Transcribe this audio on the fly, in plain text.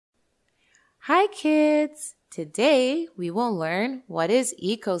Hi kids! Today we will learn what is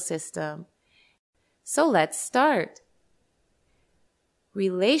ecosystem. So let's start.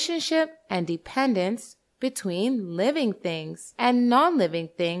 Relationship and dependence between living things and non-living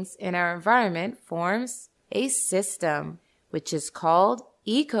things in our environment forms a system, which is called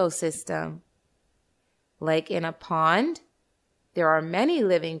ecosystem. Like in a pond, there are many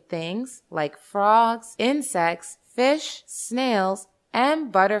living things like frogs, insects, fish, snails,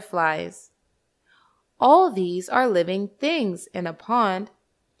 and butterflies. All these are living things in a pond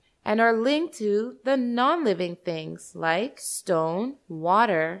and are linked to the non-living things like stone,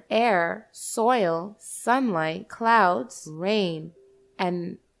 water, air, soil, sunlight, clouds, rain,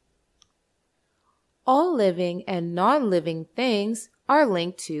 and all living and non-living things are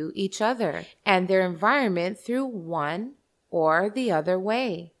linked to each other and their environment through one or the other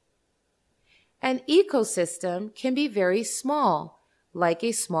way. An ecosystem can be very small, like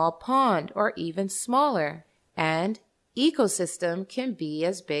a small pond or even smaller, and ecosystem can be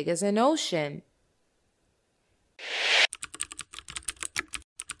as big as an ocean.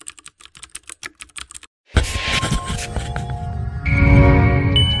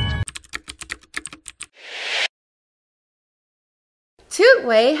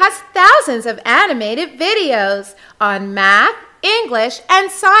 TutWay has thousands of animated videos on math, English, and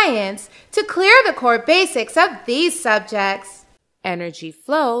science to clear the core basics of these subjects. Energy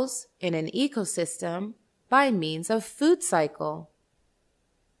flows in an ecosystem by means of food cycle.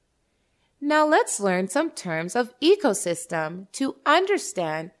 Now let's learn some terms of ecosystem to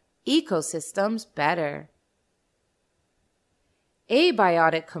understand ecosystems better.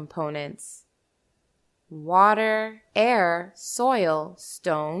 Abiotic components: water, air, soil,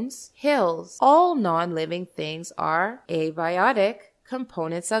 stones, hills. All non-living things are abiotic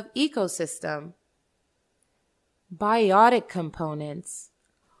components of ecosystem. Biotic components: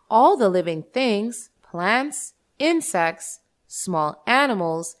 all the living things, plants, insects, small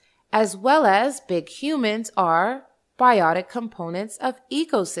animals, as well as big humans are biotic components of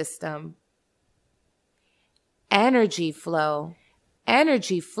ecosystem. Energy flow: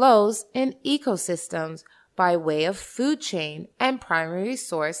 energy flows in ecosystems by way of food chain, and primary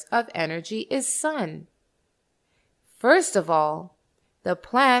source of energy is sun. First of all, the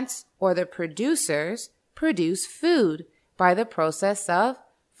plants or the producers produce food by the process of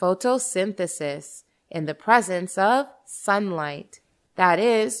photosynthesis in the presence of sunlight, that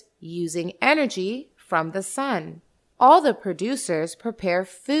is, using energy from the sun. All the producers prepare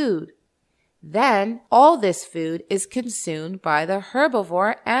food. Then all this food is consumed by the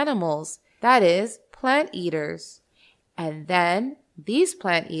herbivore animals, that is, plant eaters. And then these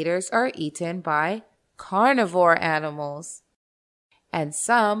plant eaters are eaten by carnivore animals. And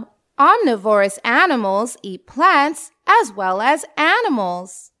some omnivorous animals eat plants as well as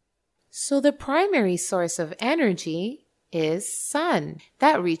animals. So the primary source of energy is sun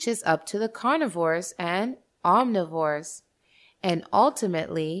that reaches up to the carnivores and omnivores. And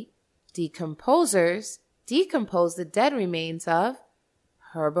ultimately, decomposers decompose the dead remains of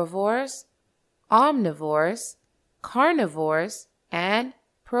herbivores, omnivores, carnivores, and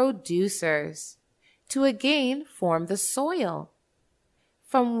producers to again form the soil,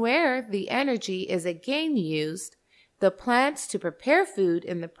 from where the energy is again used the plants to prepare food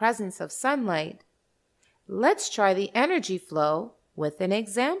in the presence of sunlight. Let's try the energy flow with an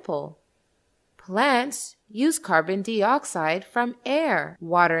example. Plants use carbon dioxide from air,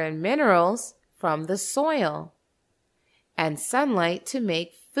 water and minerals from the soil, and sunlight to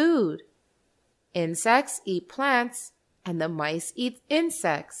make food. Insects eat plants, and the mice eat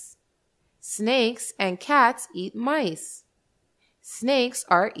insects. Snakes and cats eat mice. Snakes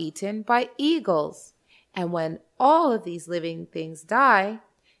are eaten by eagles, and when all of these living things die,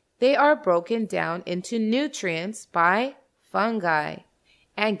 they are broken down into nutrients by fungi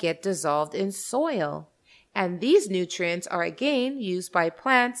and get dissolved in soil. And these nutrients are again used by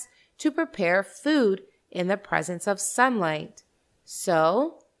plants to prepare food in the presence of sunlight.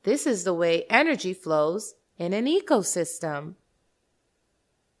 So, this is the way energy flows in an ecosystem.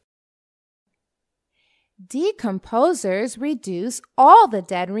 Decomposers reduce all the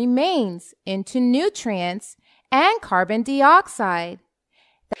dead remains into nutrients and carbon dioxide.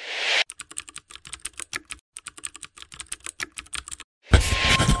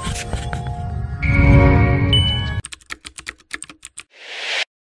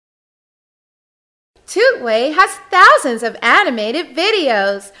 TutWay has thousands of animated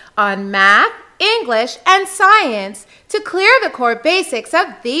videos on math, English, and science to clear the core basics of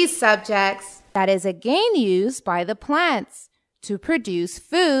these subjects. That is again used by the plants to produce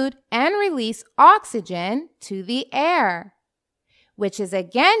food and release oxygen to the air. which is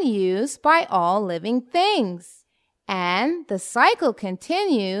again used by all living things. And the cycle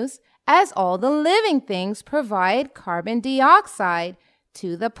continues as all the living things provide carbon dioxide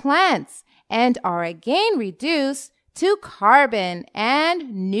to the plants and are again reduced to carbon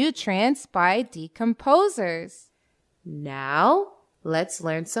and nutrients by decomposers. Now, let's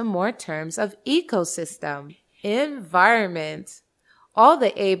learn some more terms of ecosystem. Environment. All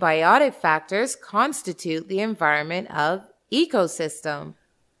the abiotic factors constitute the environment of ecosystem.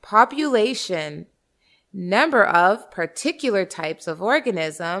 Population. Number of particular types of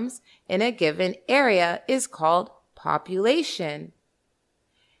organisms in a given area is called population.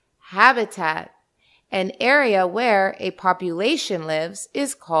 Habitat. An area where a population lives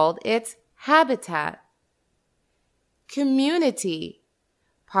is called its habitat. Community.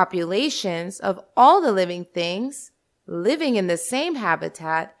 Populations of all the living things living in the same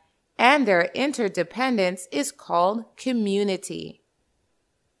habitat and their interdependence is called community.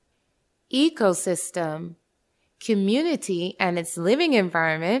 Ecosystem. Community and its living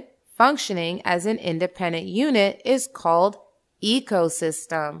environment functioning as an independent unit is called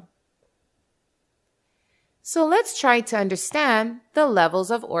ecosystem. So let's try to understand the levels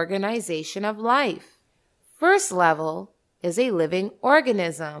of organization of life. First level is a living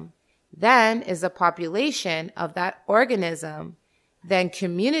organism. Then is a population of that organism. Then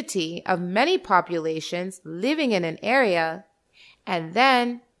community of many populations living in an area. And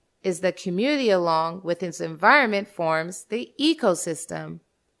then is the community along with its environment forms the ecosystem.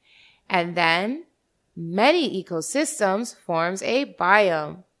 And then many ecosystems forms a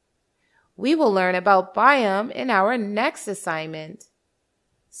biome. We will learn about biome in our next assignment.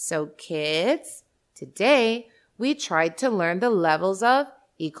 So kids, today we tried to learn the levels of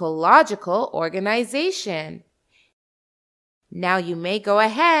ecological organization. Now you may go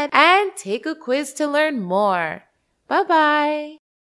ahead and take a quiz to learn more. Bye-bye.